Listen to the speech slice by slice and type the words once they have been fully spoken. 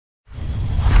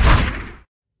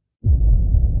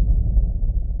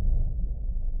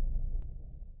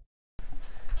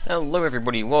Hello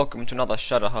everybody, welcome to another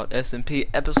Shatterheart SMP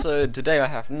episode. Today I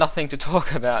have nothing to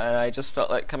talk about and I just felt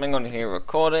like coming on here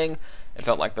recording. It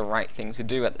felt like the right thing to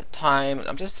do at the time.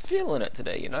 I'm just feeling it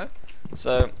today, you know?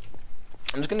 So,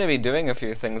 I'm just going to be doing a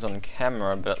few things on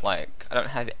camera, but like, I don't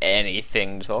have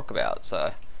anything to talk about,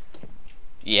 so...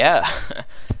 Yeah.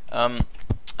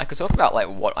 I could talk about like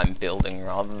what I'm building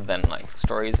rather than like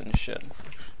stories and shit.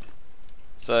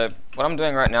 So, what I'm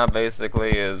doing right now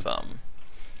basically is,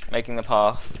 making the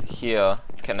path here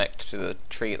connect to the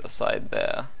tree at the side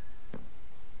there.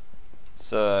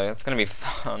 So it's gonna be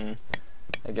fun,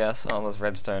 I guess. Oh, there's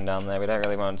redstone down there. We don't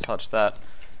really want to touch that.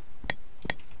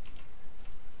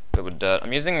 Good with dirt.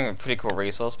 I'm using a pretty cool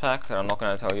resource pack, and I'm not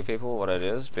gonna tell you people what it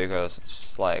is because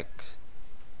it's like,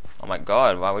 oh my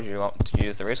god, why would you want to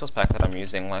use the resource pack that I'm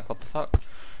using? Like, what the fuck?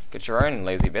 Get your own,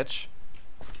 lazy bitch.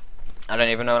 I don't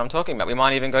even know what I'm talking about. We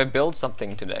might even go build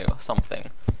something today or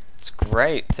something. It's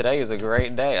great. Today is a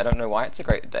great day. I don't know why it's a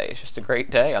great day. It's just a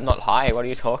great day. I'm not high. What are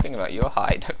you talking about? You're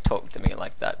high. Don't talk to me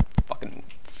like that. Fucking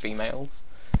females.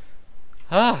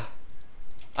 I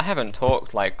haven't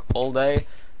talked like all day,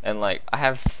 and like I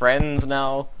have friends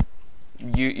now.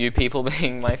 You people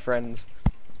being my friends.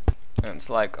 And it's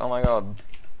like, oh my god,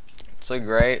 it's so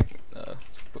great.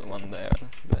 Let's put one there.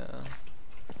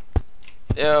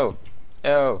 Ew,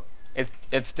 ew.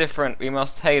 It's different. We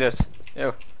must hate it.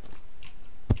 Ew.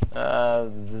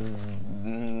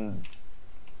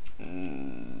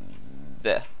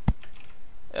 There.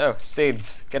 Oh,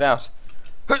 seeds, get out.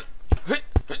 Oh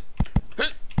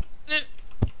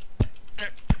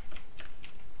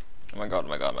my god, oh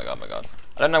my god, oh my god, oh my god.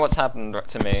 I don't know what's happened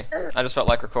to me. I just felt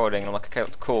like recording, and I'm like, okay,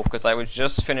 that's cool, because I was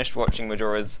just finished watching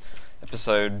Majora's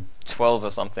episode 12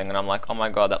 or something, and I'm like, oh my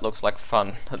god, that looks like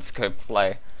fun. Let's go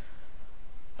play.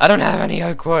 I don't have any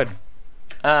oak wood.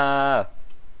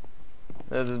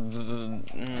 There's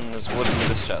wood in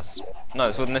this chest. No,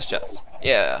 there's wood in this chest.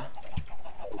 Yeah.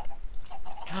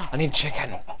 I need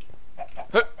chicken.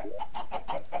 I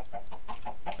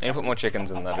need to put more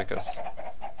chickens in there because.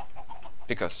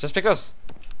 Just because.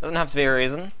 Doesn't have to be a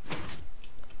reason.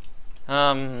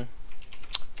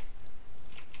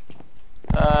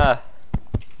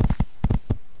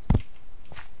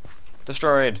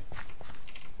 Destroyed.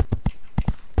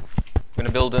 I'm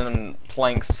gonna build in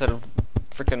planks instead of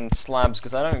freaking slabs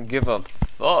because I don't give a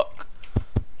fuck.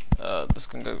 This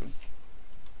can go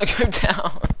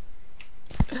down.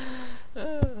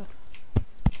 There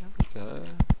we go.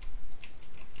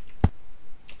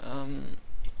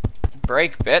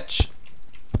 Break, bitch.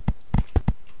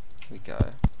 Here we go.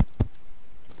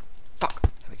 Fuck.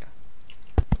 There we go.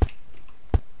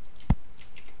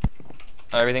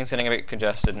 Oh, everything's getting a bit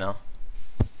congested now.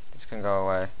 This can go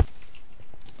away.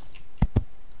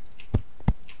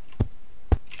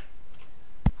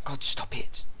 God, stop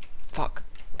it. Fuck.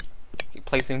 Keep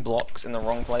placing blocks in the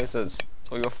wrong places. It's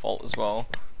all your fault as well.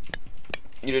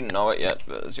 You didn't know it yet,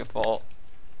 but it's your fault.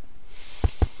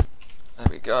 There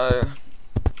we go.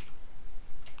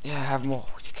 Yeah, have more.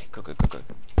 Okay, good.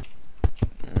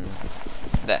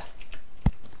 There.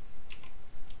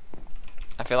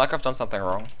 I feel like I've done something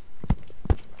wrong.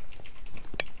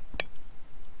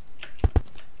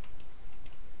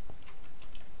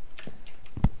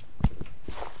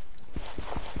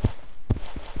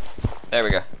 There we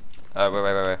go.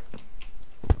 Wait.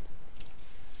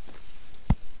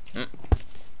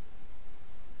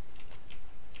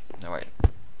 No, wait.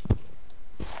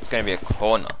 It's gonna be a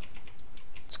corner.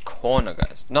 It's a corner,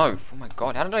 guys. No! Oh my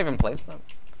god, how did I even place that?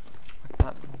 Like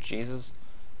that? Jesus.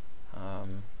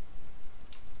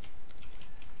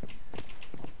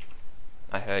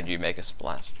 I heard you make a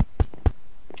splat.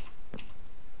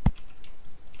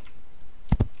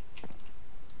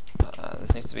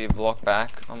 This needs to be a block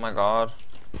back. Oh my god.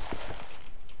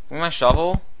 Give me my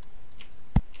shovel.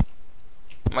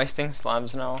 I'm wasting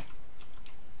slabs now.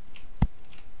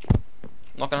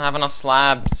 I'm not gonna have enough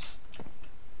slabs.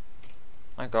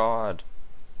 My god.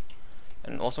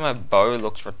 And also my bow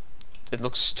looks it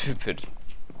looks stupid.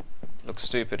 It looks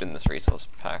stupid in this resource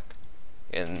pack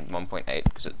in 1.8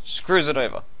 because it screws it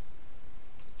over.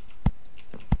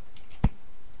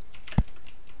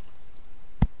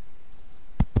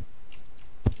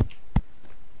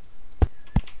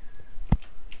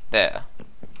 There.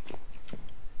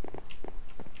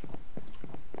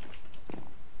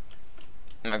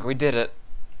 Like, we did it.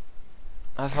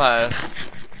 High five.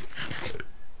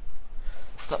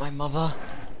 Is that my mother?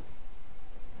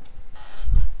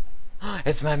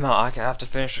 It's my mom. Okay, I have to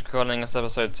finish recording this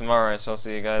episode tomorrow, so I'll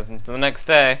see you guys until the next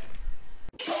day.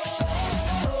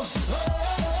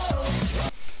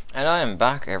 And I am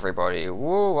back, everybody.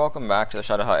 Woo, welcome back to the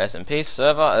Shatterheart SMP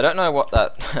server. I don't know what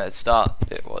that start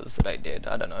bit was that I did.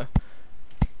 I don't know.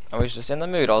 I was just in the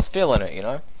mood. I was feeling it, you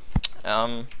know.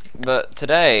 But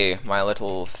today, my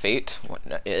little feet. What?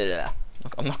 No,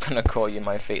 I'm not gonna call you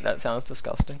my feet. That sounds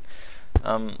disgusting.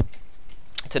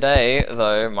 Today,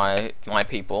 though, my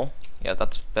people. Yeah,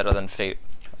 that's better than feet,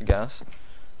 I guess.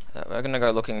 We're gonna go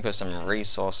looking for some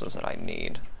resources that I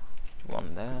need.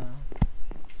 One there.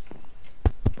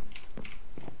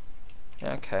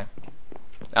 Yeah, okay.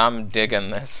 I'm digging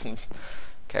this.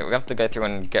 Okay, we have to go through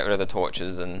and get rid of the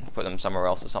torches and put them somewhere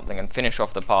else or something and finish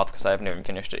off the path because I haven't even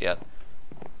finished it yet.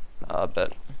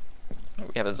 But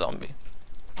we have a zombie.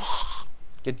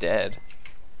 You're dead.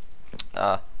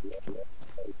 How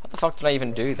the fuck did I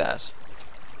even do that?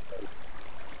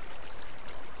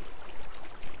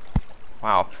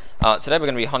 Wow. Today we're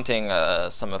going to be hunting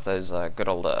some of those good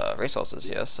old resources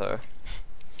here, so...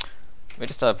 Let me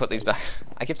just put these back.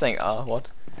 I keep saying what?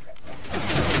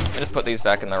 Let me just put these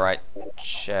back in the right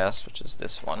chest, which is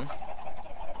this one.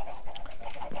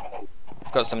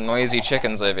 I've got some noisy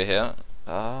chickens over here.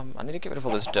 I need to get rid of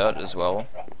all this dirt as well.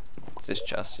 It's this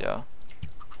chest, yeah.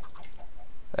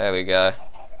 There we go.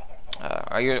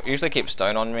 I usually keep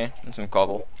stone on me and some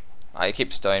cobble. I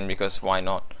keep stone because why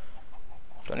not?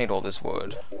 Don't need all this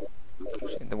wood.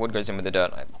 Actually, the wood goes in with the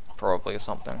dirt, probably, or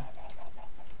something.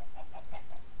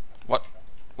 What?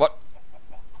 What?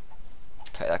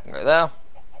 Okay, that can go there.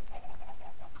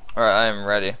 Alright, I am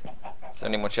ready. Is there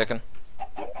any more chicken?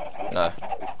 No.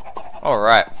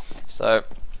 Alright, so,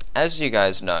 as you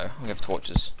guys know, we have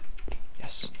torches.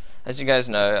 Yes. As you guys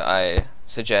know, I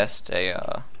suggest a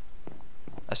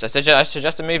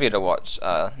movie to watch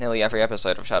nearly every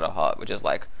episode of Shatterheart, which is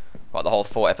like, what, the whole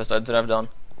 4 episodes that I've done.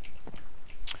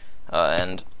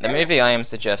 And the movie I am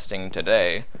suggesting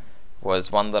today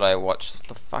was one that I watched.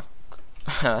 The fuck?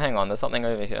 Hang on, there's something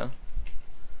over here.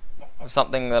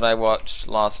 Something that I watched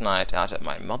last night out at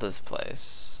my mother's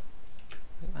place.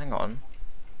 Hang on.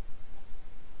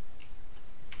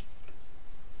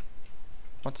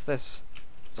 What's this?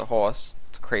 It's a horse.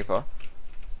 It's a creeper.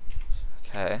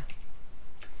 Okay.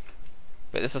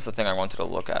 But this is the thing I wanted to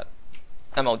look at.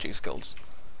 MLG skills.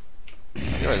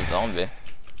 You're a zombie.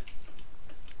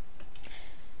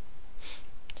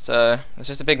 So, there's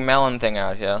just a big melon thing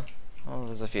out here. Oh,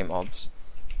 there's a few mobs.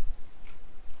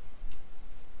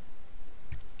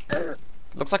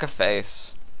 Looks like a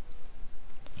face.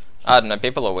 I don't know,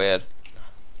 people are weird.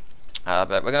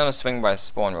 But we're gonna swing by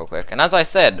spawn real quick. And as I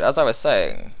was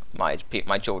saying, my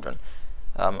children,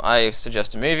 I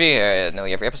suggest a movie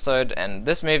nearly every episode, and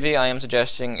this movie I am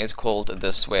suggesting is called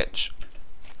The Switch.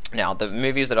 Now, the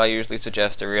movies that I usually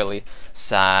suggest are really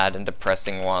sad and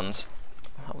depressing ones.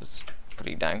 That was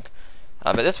pretty dank.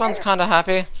 But this one's kinda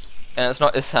happy, and it's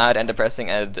not as sad and depressing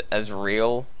as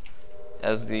real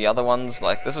as the other ones.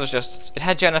 Like, this was just... It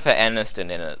had Jennifer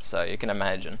Aniston in it, so you can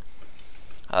imagine.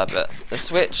 But The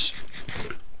Switch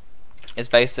is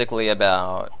basically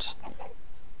about...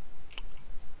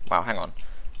 Wow, hang on.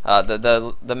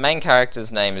 The main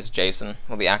character's name is Jason.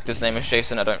 Well, the actor's name is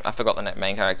Jason. I forgot the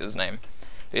main character's name.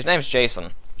 But his name's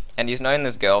Jason, and he's known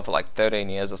this girl for like 13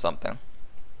 years or something.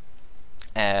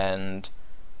 And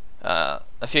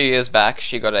a few years back,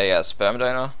 she got a sperm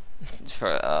donor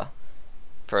for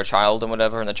a child and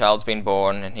whatever, and the child's been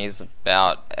born, and he's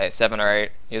about 7 or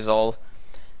 8 years old.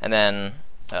 And then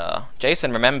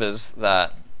Jason remembers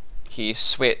that he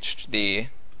switched the...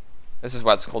 This is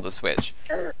why it's called the switch.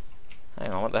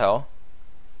 Hang on, what the hell?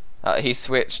 He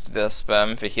switched the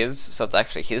sperm for his, so it's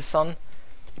actually his son.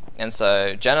 And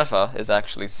so Jennifer is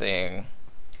actually seeing...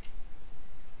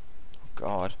 Oh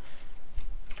God.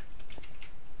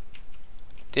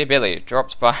 Dear Billy,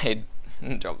 dropped by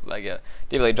Dear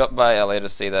Billy, dropped by LA to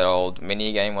see that old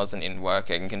mini game wasn't in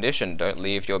working condition. Don't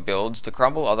leave your builds to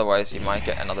crumble, otherwise you might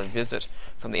get another visit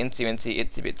from the incy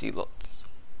itsy bitsy lots.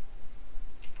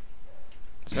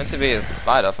 It's meant to be a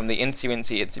spider from the incy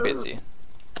itsy bitsy.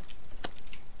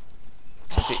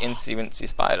 It's the incy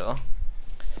spider.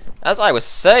 As I was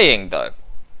saying though,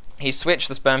 he switched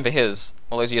the sperm for his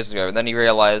all those years ago, and then he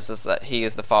realizes that he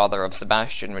is the father of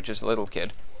Sebastian, which is the little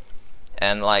kid.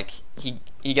 And like he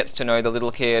gets to know the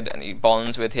little kid and he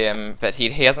bonds with him, but he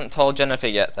hasn't told Jennifer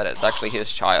yet that it's actually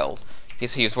his child.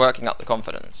 He's working up the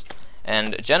confidence.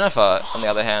 And Jennifer, on the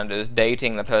other hand, is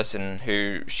dating the person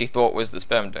who she thought was the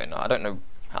sperm donor. I don't know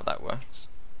how that works.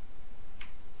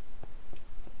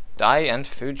 Dye and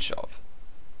food shop.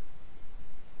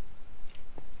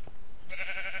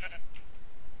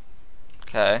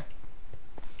 Okay.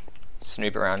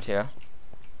 Snoop around here.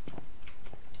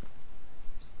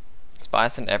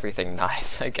 Spice and everything,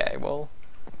 nice. Okay, well,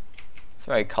 It's a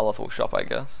very colourful shop, I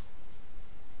guess.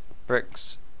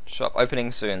 Bricks shop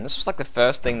opening soon. This was like the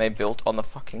first thing they built on the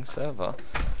fucking server.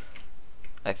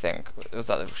 I think. It was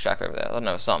that little shack over there. I don't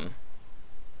know, some.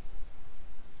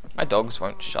 My dogs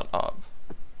won't shut up.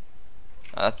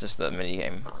 Oh, that's just the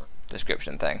minigame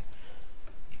description thing.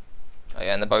 Oh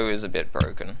yeah, and the bow is a bit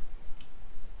broken.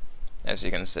 As you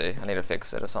can see. I need to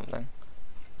fix it or something.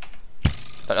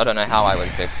 But I don't know how I would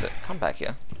fix it. Come back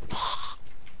here.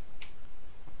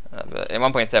 But in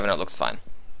 1.7 it looks fine.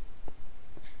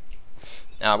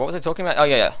 Now, what was I talking about? Oh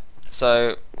yeah.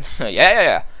 So, so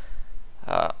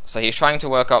he's trying to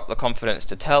work up the confidence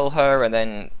to tell her, and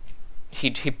then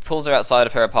he pulls her outside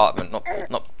of her apartment.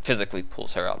 Not physically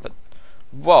pulls her out, but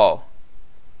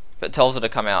but tells her to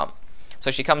come out. So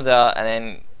she comes out, and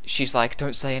then she's like,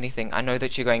 "Don't say anything. I know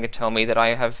that you're going to tell me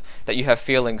that you have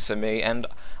feelings for me, and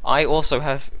I also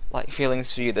have like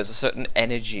feelings for you. There's a certain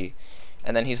energy."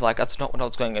 And then he's like, "That's not what I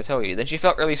was going to tell you." Then she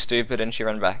felt really stupid and she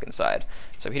ran back inside.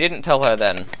 So he didn't tell her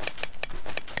then.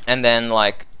 And then,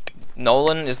 like,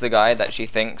 Nolan is the guy that she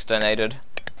thinks donated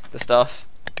the stuff.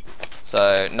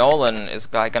 So Nolan is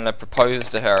gonna propose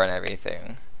to her and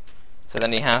everything. So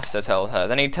then he has to tell her.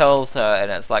 Then he tells her, and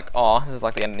it's like, oh, this is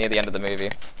like near the end of the movie.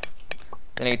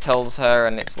 Then he tells her,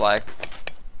 and it's like,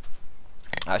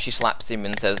 she slaps him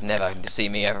and says, "Never see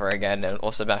me ever again,"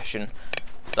 or Sebastian,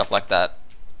 stuff like that.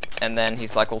 And then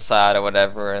he's like all sad or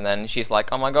whatever, and then she's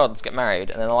like, "Oh my god, let's get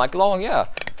married." And then they're like, "Oh yeah."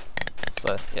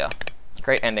 So yeah,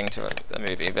 great ending to the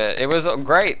movie. But it was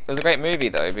great. It was a great movie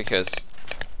though, because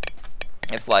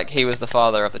it's like he was the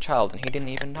father of the child, and he didn't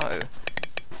even know.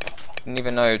 Didn't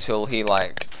even know till he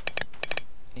like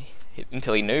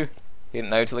until he knew. He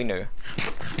didn't know till he knew.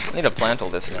 I need to plant all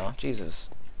this now. Jesus.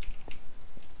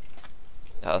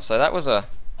 So that was an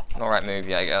alright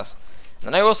movie, I guess.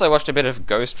 And I also watched a bit of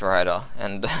Ghost Rider,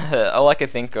 and all I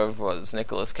could think of was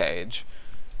Nicolas Cage.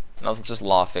 And I was just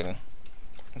laughing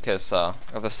because of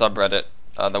the subreddit,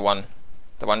 the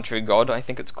one true God, I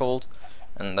think it's called,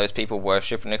 and those people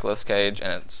worship Nicolas Cage,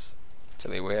 and it's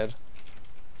really weird.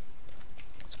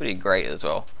 It's pretty great as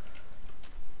well.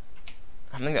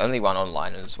 I'm the only one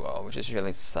online as well, which is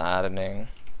really saddening.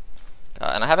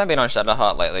 And I haven't been on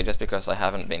Shatterheart lately just because I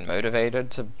haven't been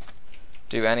motivated to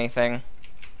do anything.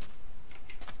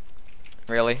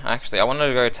 Really, actually, I wanted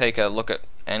to go take a look at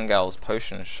Engal's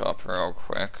potion shop real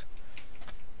quick,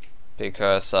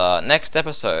 because next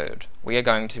episode we are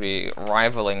going to be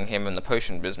rivaling him in the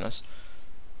potion business.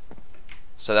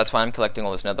 So that's why I'm collecting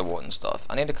all this nether wart and stuff.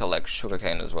 I need to collect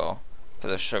sugarcane as well for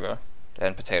the sugar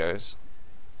and potatoes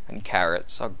and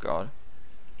carrots. Oh god,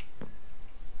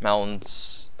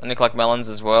 melons. I need to collect melons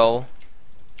as well.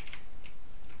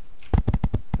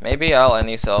 Maybe I'll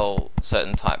only sell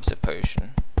certain types of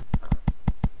potion.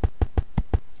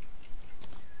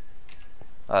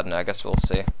 I don't know, I guess we'll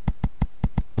see.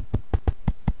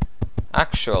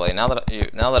 Actually, now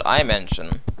that I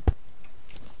mention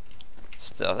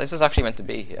stuff, this is actually meant to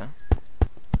be here.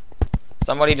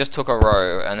 Somebody just took a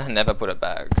row and then never put it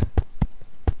back.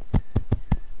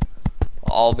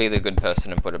 I'll be the good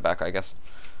person and put it back, I guess.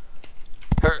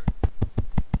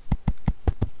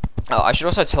 Oh, I should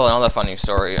also tell another funny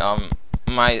story.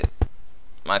 My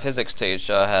physics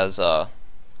teacher has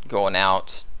gone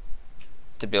out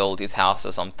to build his house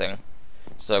or something.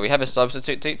 So we have a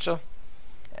substitute teacher,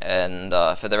 and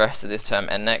for the rest of this term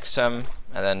and next term,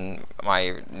 and then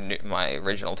my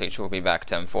original teacher will be back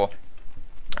term 4.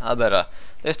 But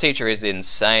this teacher is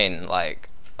insane. Like,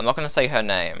 I'm not gonna say her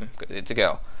name, it's a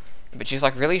girl, but she's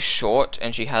like really short,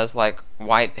 and she has like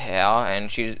white hair,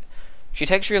 and she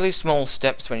takes really small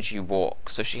steps when she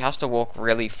walks, so she has to walk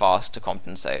really fast to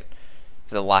compensate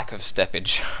for the lack of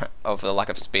steppage, of the lack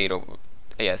of speed, or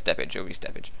yeah, steppage, it'll be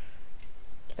steppage.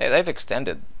 They've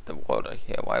extended the water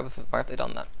here. Why have they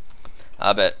done that?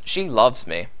 But she loves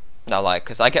me. No, like,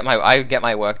 cause I get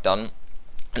my work done,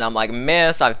 and I'm like,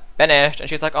 "Miss, I've finished," and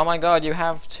she's like, "Oh my god, you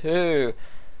have too."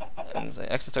 And say,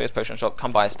 "Exercise potion shop,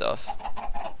 come buy stuff."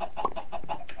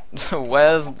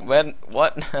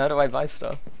 What? How do I buy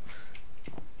stuff?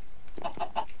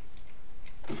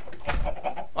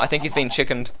 I think he's been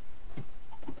chickened.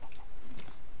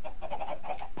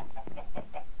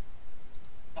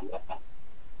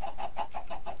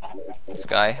 This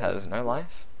guy has no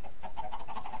life.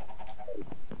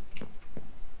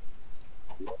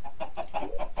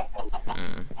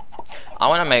 I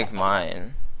want to make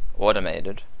mine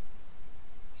automated.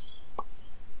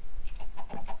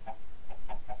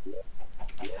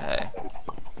 Okay.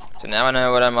 So now I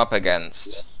know what I'm up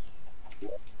against.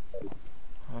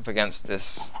 I'm up against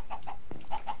this.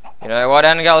 You know what,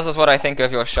 Angel? This is what I think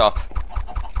of your shop.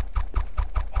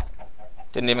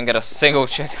 Didn't even get a single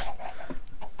chicken.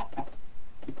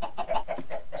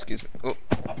 Excuse me. Ooh.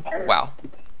 Wow.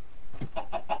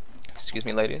 Excuse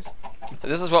me, ladies. So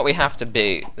this is what we have to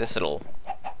be. This little...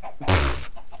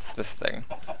 it's this thing.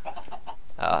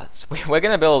 So we're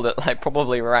gonna build it, like,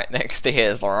 probably right next to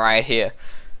his, right here.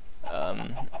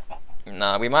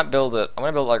 Nah, we might build it... I'm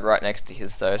gonna build it, like, right next to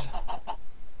his, though.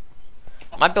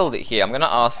 I might build it here. I'm gonna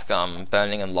ask,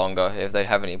 Burning and Longer if they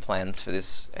have any plans for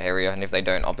this area, and if they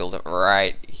don't, I'll build it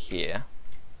right here.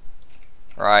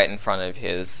 Right in front of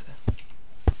his.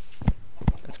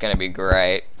 It's gonna be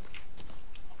great.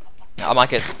 I might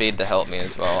get Speed to help me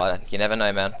as well. You never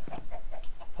know, man.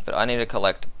 But I need to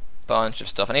collect a bunch of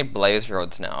stuff. I need blaze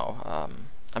rods now.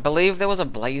 I believe there was a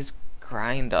blaze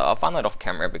grinder. I'll find that off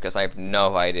camera because I have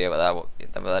no idea what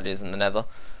that is in the Nether.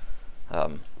 I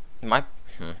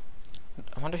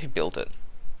wonder who built it.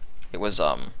 It was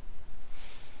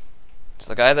it's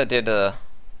the guy that did the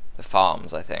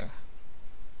farms, I think.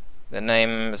 The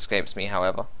name escapes me,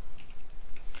 however.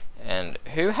 And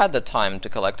who had the time to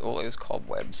collect all those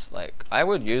cobwebs? Like, I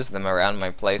would use them around my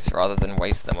place rather than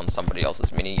waste them on somebody else's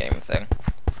minigame thing.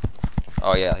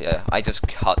 Oh yeah, I just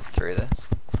cut through this.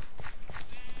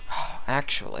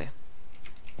 Actually.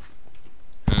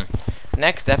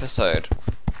 Next episode,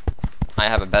 I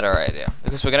have a better idea.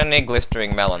 Because we're gonna need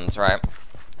glistering melons, right?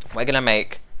 We're gonna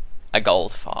make a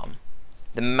gold farm.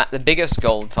 The biggest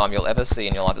gold farm you'll ever see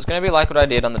in your life. It's gonna be like what I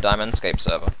did on the Diamondscape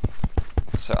server.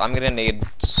 So I'm gonna need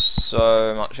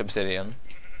so much obsidian.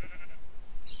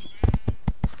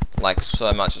 Like,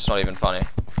 so much, it's not even funny.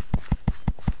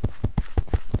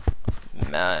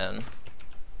 Man.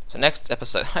 So next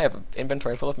episode, I have an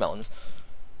inventory full of melons.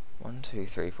 1, 2,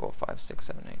 3, 4, 5, 6,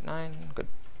 7, 8, 9. Good.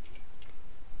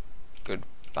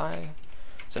 Goodbye.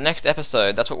 So next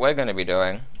episode, that's what we're going to be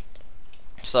doing.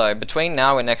 So between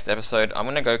now and next episode, I'm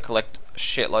going to go collect a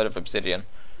shitload of obsidian.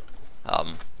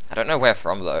 I don't know where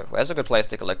from though. Where's a good place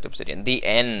to collect obsidian? The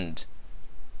End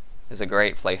is a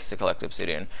great place to collect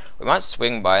obsidian. We might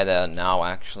swing by there now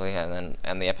actually, and then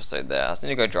end the episode there. I just need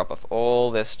to go drop off all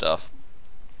this stuff.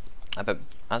 But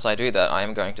as I do that, I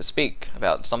am going to speak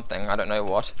about something. I don't know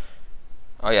what.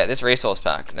 Oh yeah, this resource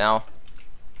pack. Now,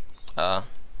 I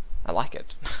like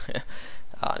it.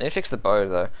 I need to fix the bow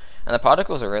though, and the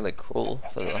particles are really cool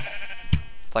for the.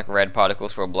 It's like red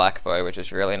particles for a black bow, which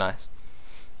is really nice.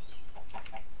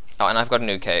 Oh, and I've got a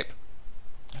new cape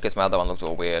because my other one looked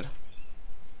all weird.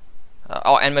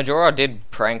 Oh, and Majora did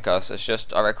prank us. It's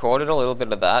just I recorded a little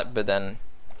bit of that, but then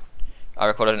I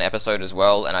recorded an episode as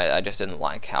well, and I just didn't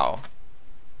like how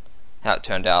it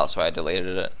turned out, so I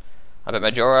deleted it. But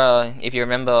Majora, if you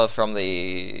remember from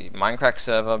the Minecraft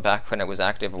server back when it was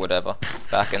active or whatever,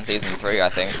 back in season 3, I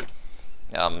think,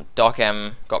 Doc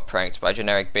M got pranked by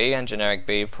Generic B, and Generic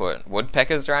B put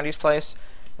woodpeckers around his place,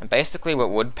 and basically what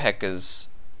woodpeckers.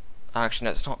 Actually,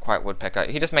 no, it's not quite woodpecker.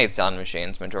 He just made sound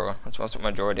machines, Majora. That's what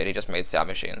Majora did. He just made sound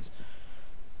machines,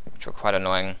 which were quite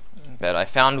annoying. But I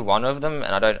found one of them,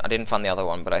 and I didn't find the other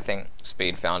one. But I think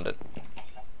Speed found it.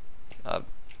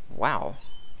 Wow.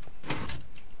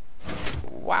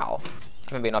 Wow. I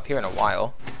haven't been up here in a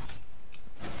while.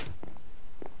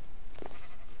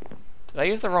 Did I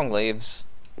use the wrong leaves?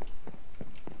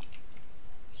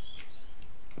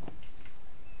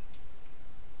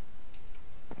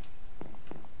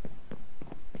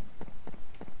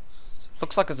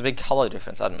 Looks like there's a big color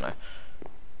difference. I don't know.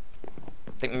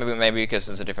 I think maybe because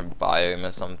there's a different biome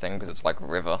or something, because it's like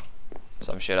river,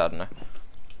 some shit. I don't know.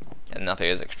 And up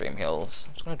here is extreme hills.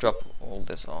 I'm just gonna drop all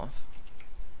this off.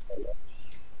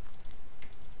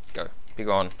 Go, be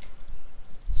gone.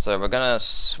 So we're gonna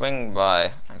swing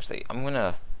by. Actually, I'm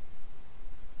gonna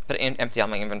empty out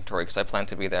my inventory because I plan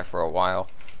to be there for a while.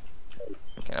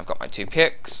 Okay, I've got my 2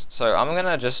 picks, so I'm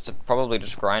gonna probably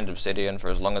just grind obsidian for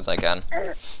as long as I can.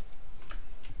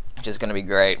 Which is going to be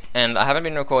great. And I haven't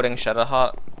been recording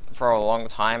Shatterheart for a long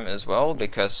time as well,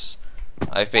 because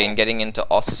I've been getting into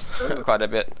OS quite a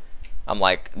bit. I'm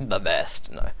like, the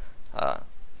best. No. I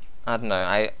don't know,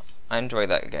 I enjoy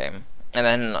that game. And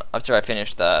then after I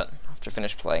finish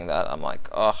playing that, I'm like,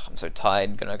 oh, I'm so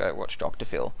tired, gonna go watch Dr.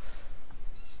 Phil.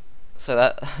 So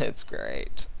that, it's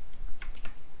great.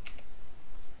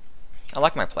 I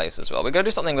like my place as well. We gotta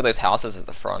do something with those houses at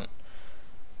the front,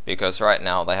 because right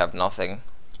now they have nothing.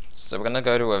 So we're gonna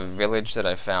go to a village that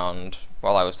I found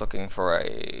while I was looking for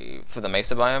the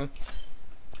Mesa biome,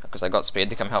 because I got Speed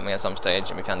to come help me at some stage,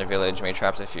 and we found a village, and we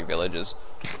trapped a few villagers.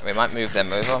 And we might move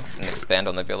them over and expand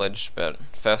on the village, but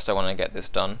first I want to get this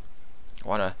done. I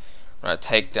want to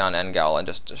take down Engal and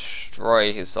just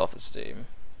destroy his self-esteem.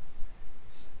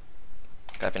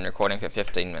 I've been recording for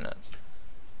 15 minutes.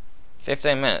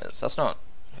 15 minutes, that's not...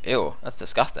 Ew, that's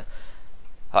disgusting.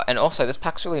 And also, this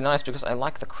pack's really nice because I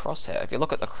like the crosshair. If you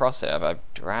look at the crosshair, if I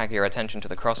drag your attention to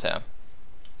the crosshair,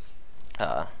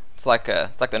 it's like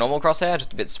the normal crosshair,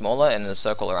 just a bit smaller, and there's a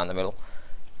circle around the middle.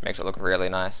 Makes it look really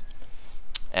nice.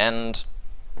 And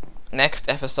next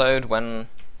episode,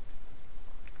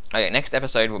 next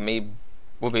episode will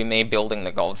be me building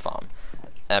the gold farm,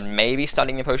 and maybe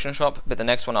starting the potion shop. But the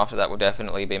next one after that will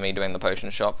definitely be me doing the potion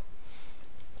shop,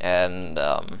 and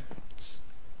it's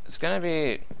gonna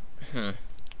be.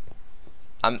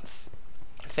 I'm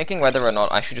thinking whether or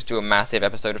not I should just do a massive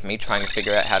episode of me trying to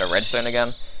figure out how to redstone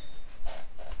again,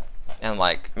 and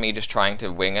like me just trying to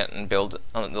wing it and build.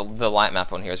 The light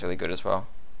map on here is really good as well.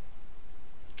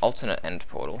 Alternate end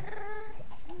portal.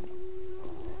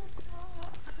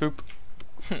 Boop.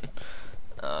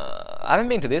 I haven't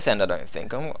been to this end, I don't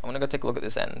think. I'm gonna go take a look at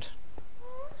this end.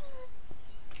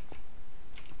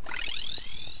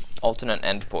 Alternate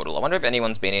end portal. I wonder if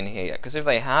anyone's been in here yet, because if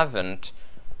they haven't,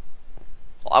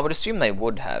 well, I would assume they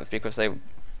would have, because they...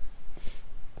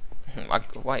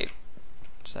 wait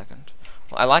a second.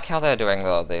 Well, I like how they're doing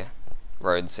the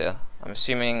roads here. I'm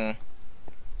assuming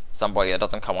somebody that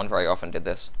doesn't come on very often did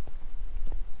this.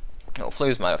 Well,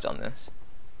 Flues might have done this.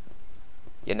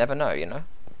 You never know, you know?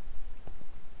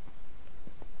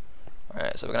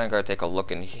 Alright, so we're gonna go take a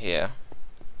look in here.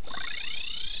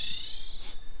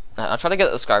 I'll try to get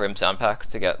the Skyrim sound pack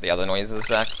to get the other noises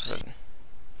back, but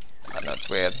I don't know, it's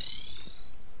weird.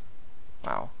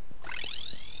 Wow.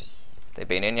 They've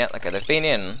been in yet? Okay, they've been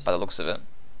in by the looks of it.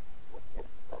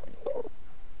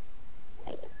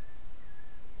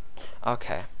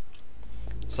 Okay.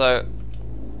 So,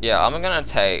 yeah, I'm gonna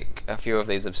take a few of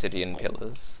these obsidian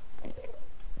pillars.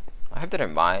 I hope they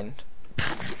don't mind.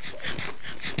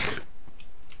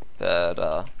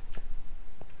 But,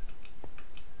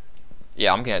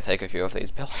 yeah, I'm gonna take a few of these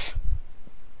pillars.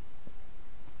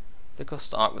 I think I'll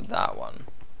start with that one.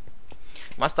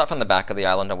 I might start from the back of the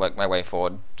island and work my way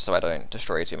forward so I don't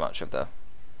destroy too much of the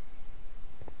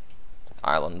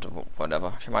island or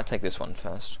whatever. I might take this one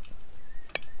first.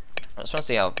 I just want to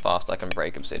see how fast I can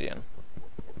break obsidian.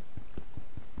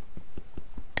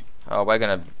 Oh, we're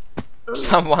gonna...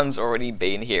 Someone's already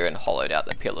been here and hollowed out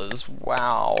the pillars.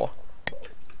 Wow.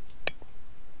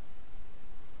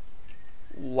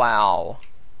 Wow.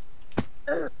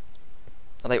 Are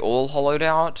they all hollowed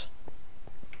out?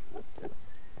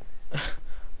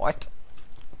 What?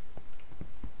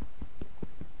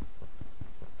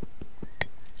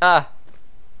 Ah!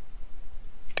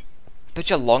 Bet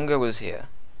your Longo was here.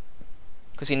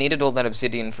 Because he needed all that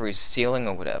obsidian for his ceiling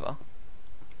or whatever.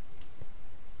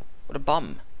 What a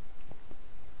bum.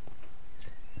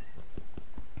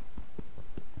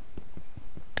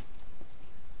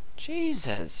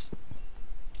 Jesus.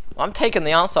 I'm taking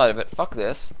the outside of it, fuck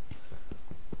this.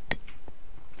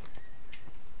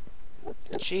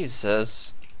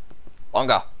 Jesus.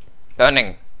 Longer.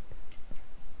 Burning.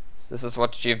 This is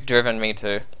what you've driven me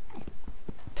to.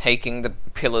 Taking the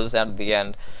pillars out of the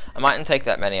end. I mightn't take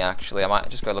that many actually, I might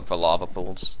just go look for lava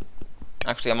pools.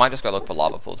 Actually, I might just go look for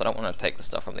lava pools, I don't want to take the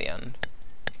stuff from the end.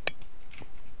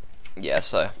 Yeah,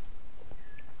 so...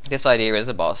 this idea is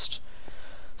a bust.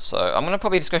 So, I'm gonna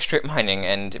probably just go strip mining,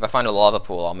 and if I find a lava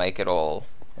pool, I'll make it all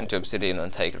into obsidian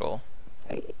and take it all.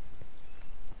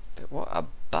 But what a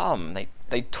bum.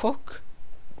 They took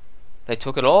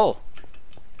it all.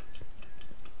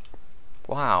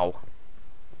 Wow.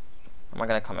 Am I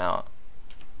gonna come out?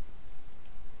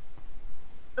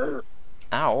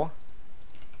 Ow.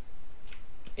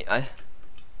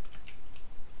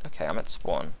 Okay, I'm at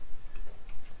spawn.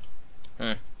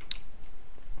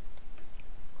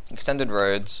 Extended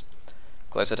roads.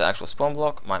 Closer to actual spawn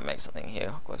block. Might make something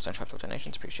here. Glowstone traps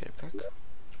donations. Appreciated, Brick.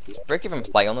 Does Brick even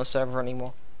play on the server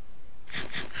anymore?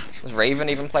 Does Raven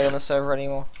even play on the server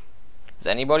anymore? Does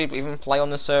anybody even play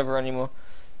on the server anymore?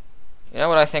 You know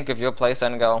what I think of your place,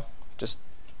 Engel? Just...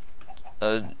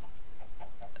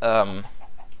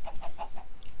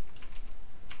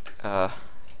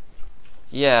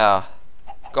 yeah.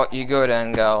 Got you good,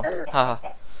 Engel.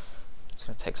 Haha. Just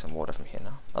gonna take some water from here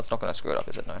now. That's not gonna screw it up,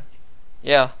 is it? No.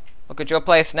 Yeah. Look at your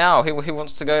place now. He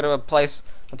wants to go to a place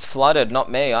that's flooded, not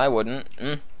me. I wouldn't.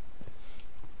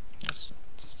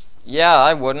 Yeah,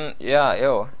 I wouldn't. Yeah,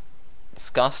 ew.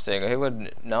 Disgusting. Who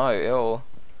would... no, ew.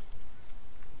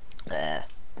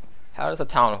 How does a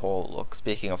town hall look?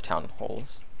 Speaking of town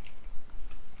halls.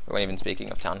 We weren't even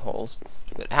speaking of town halls.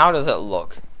 But how does it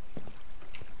look?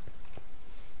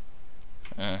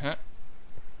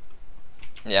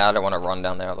 Yeah, I don't want to run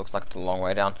down there. It looks like it's a long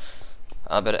way down.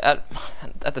 But at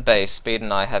the base, Speed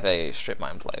and I have a strip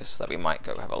mine place that we might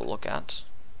go have a look at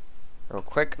real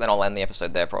quick. Then I'll end the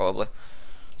episode there probably.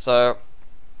 So,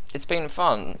 it's been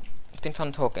fun. It's been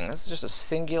fun talking. This is just a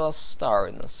singular star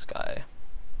in the sky.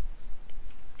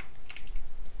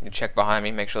 You check behind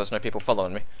me, make sure there's no people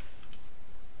following me.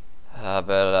 But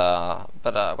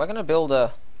we're gonna build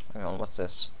a... Hang on, what's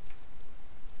this?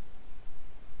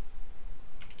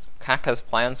 CAC has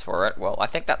plans for it. Well, I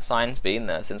think that sign's been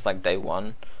there since like day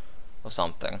 1 or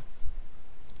something.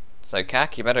 So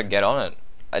CAC, you better get on it.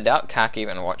 I doubt CAC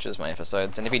even watches my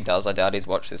episodes, and if he does, I doubt he's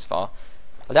watched this far.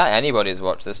 I doubt anybody's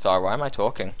watched this far. Why am I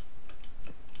talking?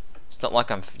 It's not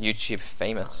like I'm YouTube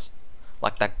famous.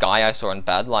 Like that guy I saw in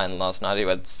Badline last night who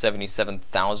had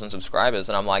 77,000 subscribers,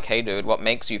 and I'm like, hey dude, what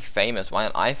makes you famous? Why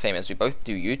aren't I famous? We both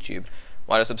do YouTube.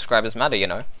 Why do subscribers matter, you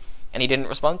know? And he didn't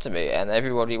respond to me, and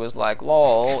everybody was like,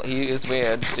 lol, he is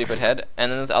weird, stupid head.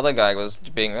 And then this other guy was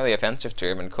being really offensive to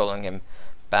him and calling him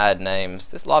bad names.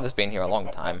 This lava's been here a long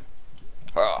time.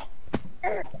 Ugh.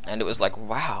 And it was like,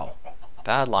 wow,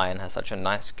 Badline has such a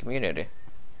nice community.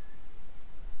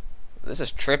 This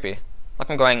is trippy. Like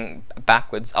I'm going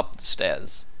backwards up the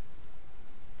stairs.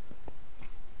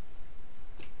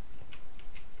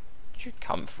 Where'd you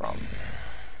come from?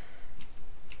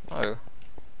 Oh.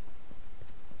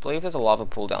 I believe there's a lava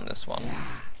pool down this one.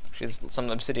 There's some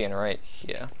obsidian right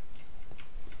here.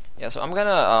 Yeah, so I'm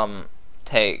gonna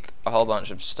take a whole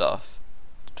bunch of stuff.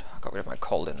 I got rid of my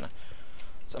coal, didn't I?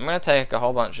 So I'm gonna take a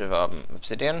whole bunch of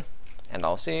obsidian, and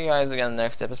I'll see you guys again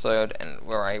next episode, and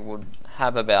where I would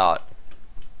have about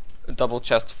a double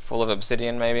chest full of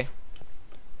obsidian maybe,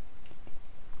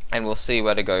 and we'll see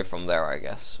where to go from there, I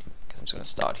guess, because I'm just gonna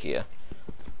start here.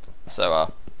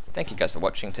 So thank you guys for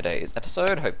watching today's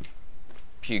episode. Hope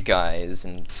you guys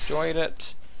enjoyed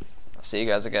it. I'll see you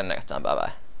guys again next time.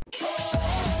 Bye bye.